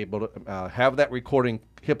have to be able to have that recording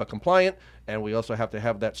HIPAA compliant, and we also have to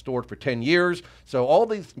have that stored for 10 years. So all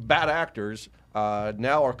these bad actors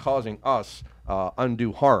now are causing us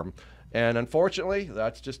undue harm. And unfortunately,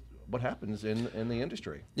 that's just what happens in the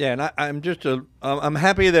industry. Yeah, and I'm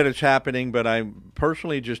happy that it's happening, but I'm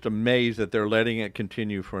personally just amazed that they're letting it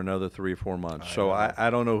continue for another 3 or 4 months. I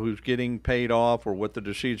don't know who's getting paid off or what the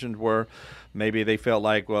decisions were. Maybe they felt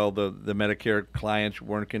like, well, the Medicare clients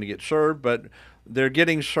weren't going to get served, but they're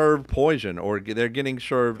getting served poison, or they're getting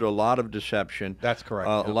served a lot of deception. That's correct.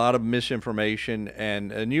 A lot of misinformation,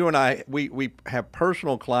 and you and I, we have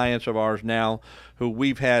personal clients of ours now who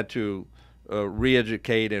we've had to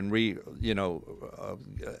re-educate and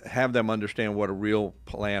have them understand what a real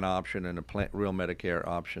plan option and real Medicare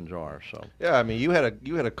options are. So yeah, I mean, you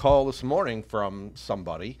had a call this morning from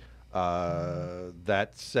somebody that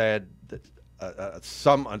said that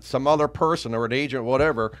some other person or an agent,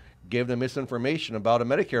 whatever, gave them misinformation about a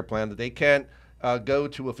Medicare plan that they can't go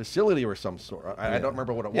to a facility or some sort. I don't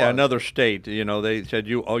remember what it was. Yeah, another state. They said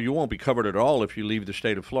you won't be covered at all if you leave the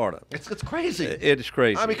state of Florida. It's crazy. It's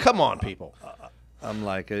crazy. I mean, come on, people. I'm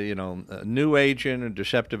like, a new agent, a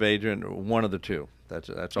deceptive agent, one of the two.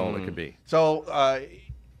 That's all it could be. So,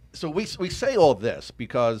 we say all this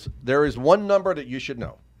because there is one number that you should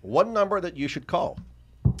know, one number that you should call,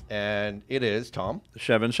 and it is, Tom,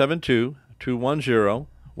 772-210-1020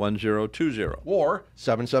 or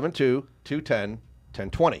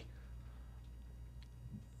 772-210-1020.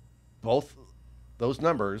 Both those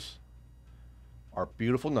numbers are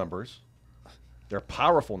beautiful numbers. They're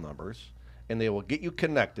powerful numbers, and they will get you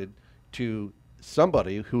connected to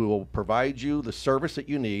somebody who will provide you the service that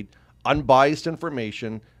you need, unbiased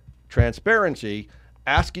information, transparency,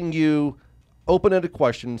 asking you open-ended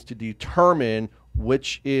questions to determine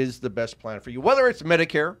which is the best plan for you, whether it's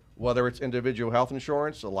Medicare, whether it's individual health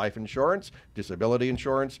insurance, life insurance, disability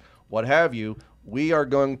insurance, what have you. We are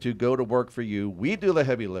going to go to work for you. We do the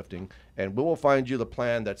heavy lifting, and we will find you the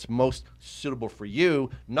plan that's most suitable for you,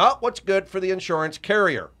 not what's good for the insurance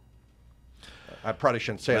carrier. I probably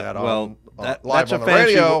shouldn't say that live on the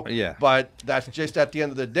radio, but that's just at the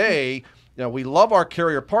end of the day. We love our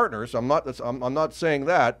carrier partners. I'm not saying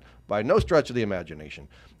that by no stretch of the imagination.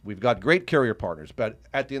 We've got great carrier partners, but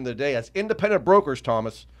at the end of the day, as independent brokers,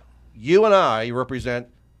 Thomas, you and I represent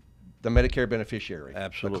the Medicare beneficiary,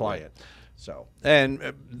 absolutely, the client. So,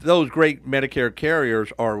 and those great Medicare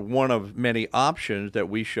carriers are one of many options that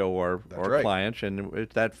we show our clients, and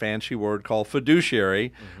it's that fancy word called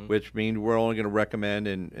fiduciary, which means we're only going to recommend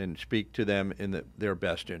and speak to them in their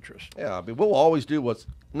best interest. Yeah, I mean, we'll always do what's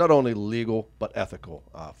not only legal but ethical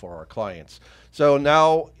for our clients. So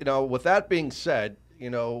now, with that being said,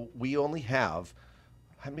 we only have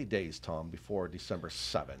how many days, Tom, before December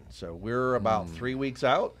 7? So we're about 3 weeks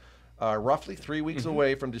out. Roughly 3 weeks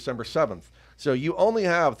away from December 7th. So you only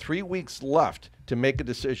have 3 weeks left to make a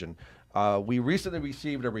decision. We recently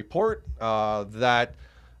received a report that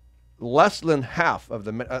less than half of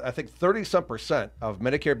I think 30-some% of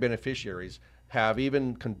Medicare beneficiaries have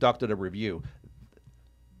even conducted a review.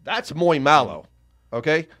 That's muy malo,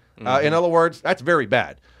 okay? In other words, that's very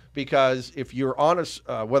bad, because if you're on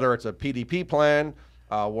whether it's a PDP plan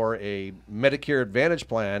or a Medicare Advantage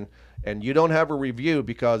plan, and you don't have a review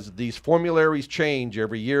because these formularies change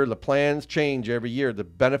every year, the plans change every year, the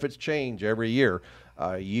benefits change every year,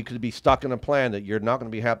 you could be stuck in a plan that you're not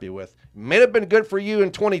going to be happy with. It may have been good for you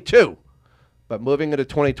in 22, but moving into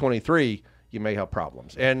 2023, you may have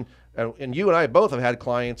problems. And you and I both have had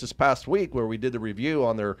clients this past week where we did the review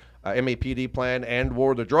on their MAPD plan and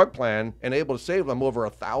or the drug plan and able to save them over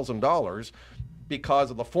 $1,000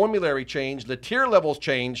 because of the formulary change, the tier levels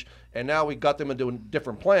change, and now we got them into a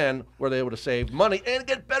different plan where they're able to save money and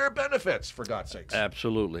get better benefits, for God's sakes.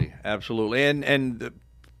 Absolutely, absolutely. And the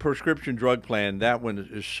prescription drug plan, that one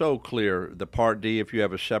is so clear. The Part D, if you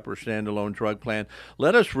have a separate standalone drug plan,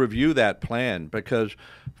 let us review that plan, because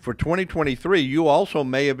for 2023, you also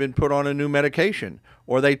may have been put on a new medication,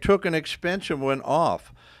 or they took an expensive one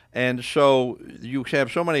off. And so you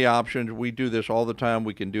have so many options. We do this all the time.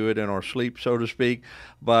 We can do it in our sleep, so to speak.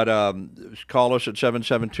 But call us at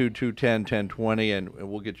 772-210-1020, and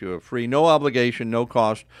we'll get you a free, no obligation, no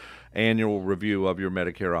cost annual review of your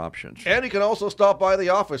Medicare options. And you can also stop by the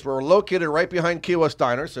office. We're located right behind Key West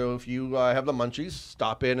Diner. So if you have the munchies,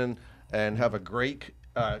 stop in and have a great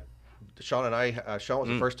Sean and I, Sean was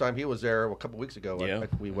the first time he was there a couple weeks ago. Yeah.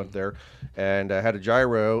 We went there and had a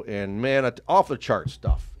gyro, and man, off the chart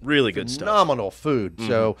stuff. Really good stuff. Phenomenal food.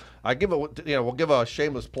 So I give we'll give a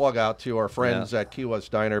shameless plug out to our friends at Key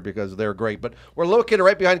West Diner because they're great. But we're located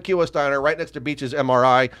right behind Key West Diner, right next to Beach's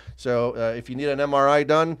MRI. So if you need an MRI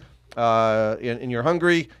done and you're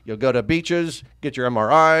hungry, you'll go to Beach's, get your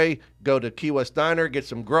MRI, go to Key West Diner, get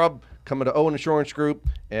some grub, come into Owen Insurance Group,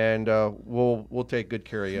 and we'll take good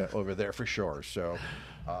care of you over there for sure. So,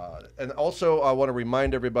 and also I want to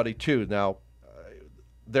remind everybody too. Now,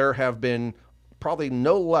 there have been probably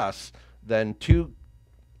no less than 2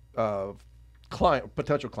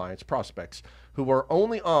 potential clients, prospects, who are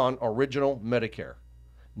only on original Medicare.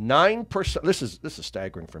 9%. This is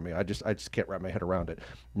staggering for me. I just can't wrap my head around it.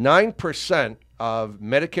 9% of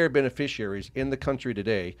Medicare beneficiaries in the country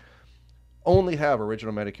today only have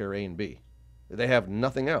original Medicare A and B. They have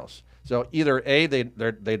nothing else. So either A,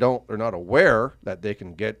 they're not aware that they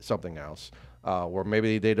can get something else, or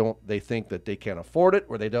maybe they think that they can't afford it,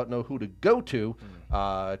 or they don't know who to go to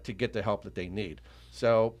get the help that they need.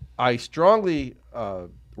 So I strongly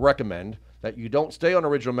recommend that you don't stay on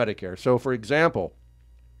original Medicare. So for example,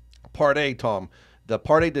 Part A, Tom, the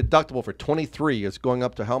Part A deductible for 23 is going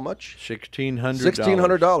up to how much? $1,600.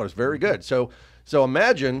 $1,600. Very good. So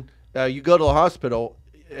imagine you go to the hospital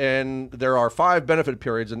and there are 5 benefit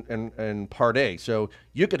periods in Part A. So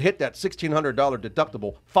you could hit that $1,600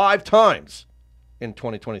 deductible 5 times in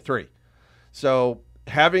 2023. So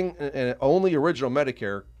having only original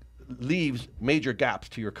Medicare leaves major gaps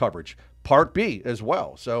to your coverage. Part B as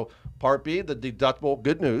well. So Part B, the deductible,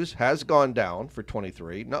 good news, has gone down for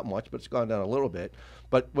 23. Not much, but it's gone down a little bit.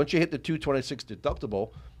 But once you hit the $226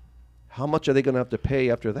 deductible, how much are they going to have to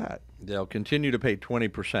pay after that? They'll continue to pay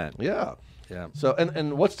 20%. Yeah. Yeah. So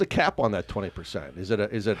and what's the cap on that 20%? Is it a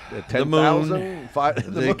 10,000? The moon,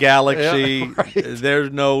 the galaxy. Yeah, right.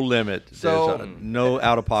 There's no limit. So There's no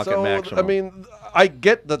out-of-pocket maximum. I mean, I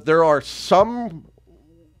get that there are some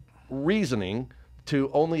reasoning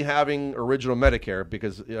to only having original Medicare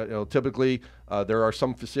because typically there are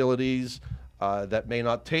some facilities that may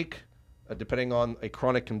not take, depending on a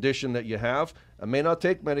chronic condition that you have, may not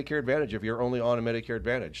take Medicare Advantage if you're only on a Medicare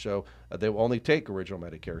Advantage. So they will only take original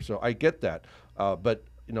Medicare. So I get that. But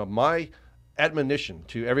my admonition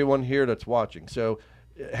to everyone here that's watching, so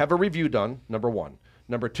have a review done, number 1.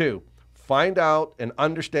 Number 2, find out and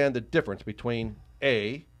understand the difference between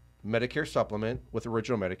A, Medicare supplement with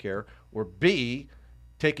original Medicare, or B,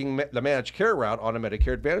 taking the managed care route on a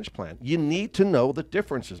Medicare Advantage plan. You need to know the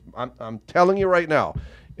differences. I'm telling you right now,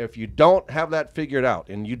 if you don't have that figured out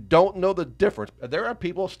and you don't know the difference, there are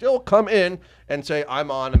people still come in and say,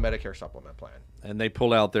 I'm on a Medicare supplement plan. And they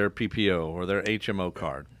pull out their PPO or their HMO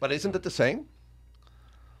card. But isn't it the same?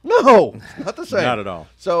 No, it's not the same. Not at all.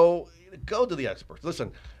 So go to the experts.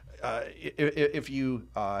 Listen, if you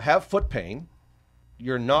have foot pain,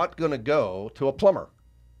 you're not going to go to a plumber.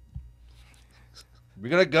 You're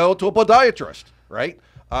going to go to a podiatrist, right?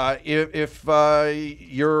 If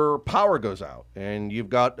your power goes out and you've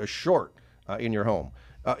got a short in your home,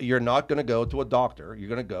 you're not going to go to a doctor. You're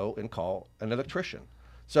going to go and call an electrician.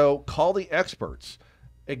 So call the experts.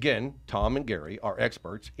 Again, Tom and Gary are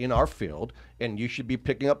experts in our field, and you should be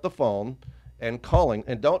picking up the phone and calling.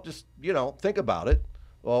 And don't just, think about it.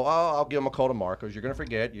 Well, I'll give them a call tomorrow because you're going to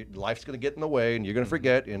forget. Life's going to get in the way, and you're going to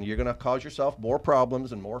forget, and you're going to cause yourself more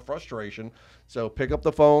problems and more frustration. So pick up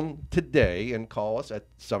the phone today and call us at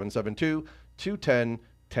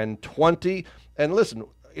 772-210-1020. And listen,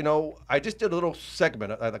 I just did a little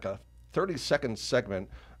segment, like a 30-second segment,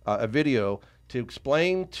 a video to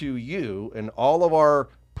explain to you and all of our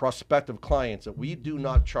prospective clients that we do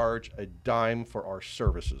not charge a dime for our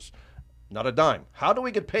services. Not a dime. How do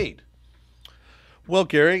we get paid? Well,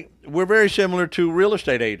 Gary, we're very similar to real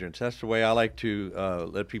estate agents. That's the way I like to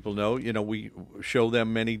let people know. You know, we show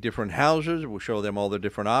them many different houses. We show them all the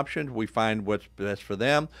different options. We find what's best for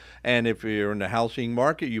them. And if you're in the housing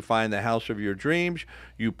market, you find the house of your dreams,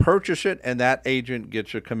 you purchase it, and that agent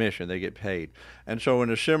gets a commission. They get paid. And so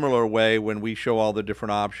in a similar way, when we show all the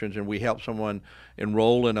different options and we help someone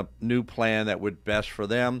enroll in a new plan that would best for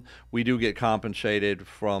them, we do get compensated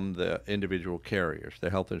from the individual carriers,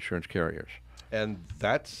 the health insurance carriers. And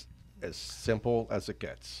that's as simple as it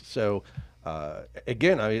gets. So,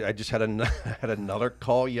 again, I just had had another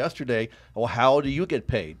call yesterday. Well, how do you get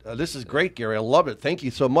paid? This is great, Gary. I love it. Thank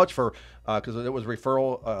you so much for because it was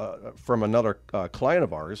referral from another client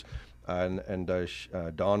of ours, and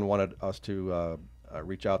Dawn wanted us to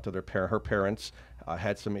reach out to her parents.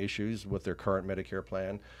 Had some issues with their current Medicare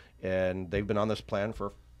plan, and they've been on this plan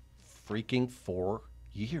for freaking 4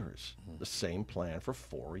 years. The same plan for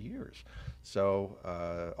 4 years. So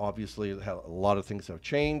obviously a lot of things have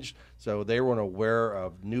changed. So they weren't aware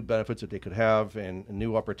of new benefits that they could have and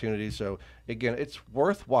new opportunities. So again, it's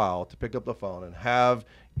worthwhile to pick up the phone and have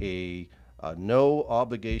a no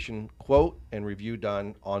obligation quote and review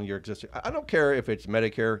done on your existing. I don't care if it's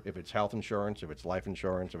Medicare, if it's health insurance, if it's life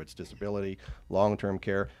insurance, if it's disability, long-term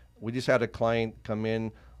care. We just had a client come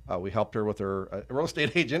in. We helped her with her real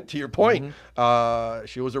estate agent, to your point.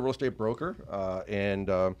 She was a real estate broker, and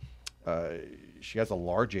she has a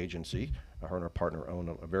large agency. Her and her partner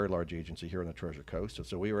own a very large agency here on the Treasure Coast.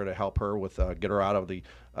 So we were to help her with get her out of the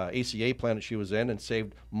ACA plan that she was in, and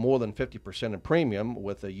saved more than 50% in premium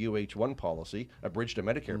with a UH1 policy, a bridge to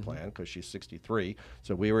Medicare plan, because she's 63.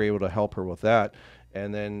 So we were able to help her with that.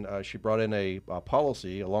 And then she brought in a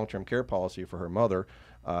policy, a long-term care policy for her mother.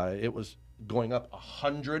 It was going up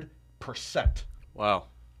 100%. Wow.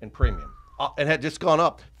 In premium. And had just gone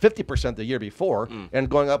up 50% the year before, and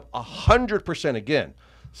going up 100% again.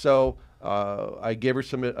 So I gave her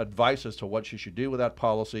some advice as to what she should do with that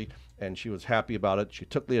policy, and she was happy about it. She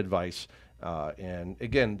took the advice. And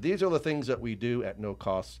again, these are the things that we do at no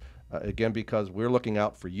cost. Again, because we're looking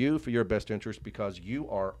out for you, for your best interest, because you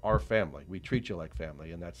are our family. We treat you like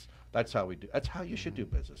family, and that's how we do. That's how you should do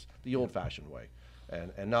business, the old-fashioned way,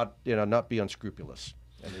 and not be unscrupulous.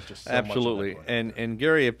 And there's just so absolutely. much and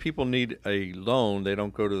Gary, if people need a loan, they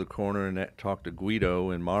don't go to the corner and talk to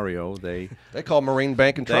Guido and Mario. They call Marine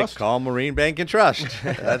Bank and Trust. They call Marine Bank and Trust.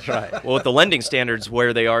 That's right. Well, with the lending standards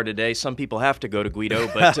where they are today, some people have to go to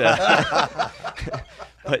Guido, but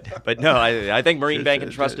but no, I think Marine Bank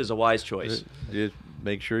and Trust is a wise choice. Just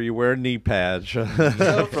make sure you wear knee pads. So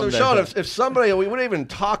Sean, if somebody, we wouldn't even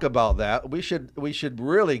talk about that. We should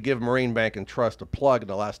really give Marine Bank and Trust a plug in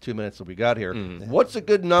the last 2 minutes that we got here. What's a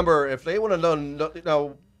good number if they want to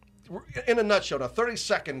know, in a nutshell, a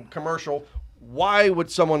 30-second commercial? Why would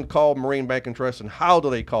someone call Marine Bank and Trust, and how do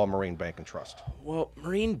they call Marine Bank and Trust? Well,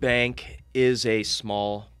 Marine Bank is a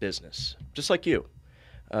small business, just like you.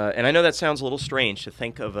 And I know that sounds a little strange to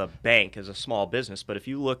think of a bank as a small business, but if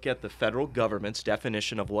you look at the federal government's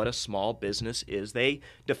definition of what a small business is, they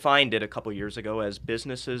defined it a couple years ago as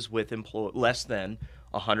businesses with less than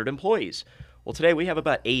 100 employees. Well, today we have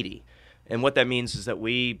about 80. And what that means is that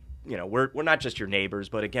we're not just your neighbors,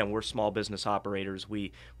 but again, we're small business operators.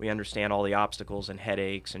 We understand all the obstacles and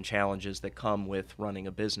headaches and challenges that come with running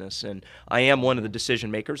a business. And I am one of the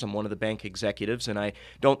decision makers. I'm one of the bank executives, and I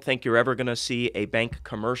don't think you're ever going to see a bank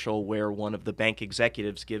commercial where one of the bank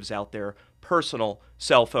executives gives out their personal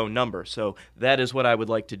cell phone number. So that is what I would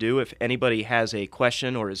like to do. If anybody has a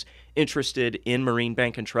question or is interested in Marine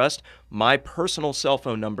Bank and Trust, my personal cell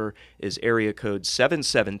phone number is area code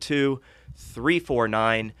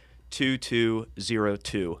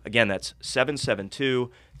 772-349-2202. Again, that's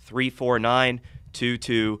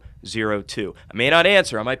 772-349-2202. I may not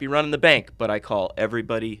answer. I might be running the bank, but I call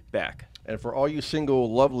everybody back. And for all you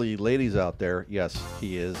single, lovely ladies out there, yes,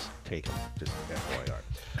 he is taken. Just FYI.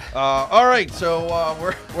 All right, so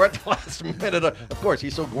we're at the last minute. Of course,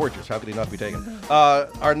 he's so gorgeous. How could he not be taken?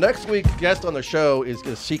 Our next week's guest on the show is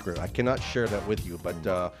a secret. I cannot share that with you, but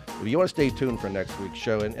if you want to stay tuned for next week's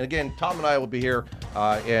show, and again, Tom and I will be here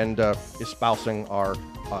and espousing our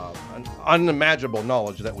unimaginable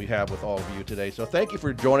knowledge that we have with all of you today. So thank you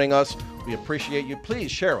for joining us. We appreciate you.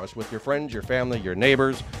 Please share us with your friends, your family, your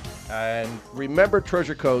neighbors. And remember,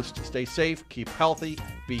 Treasure Coast, stay safe, keep healthy,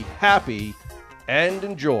 be happy, and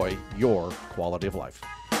enjoy your quality of life.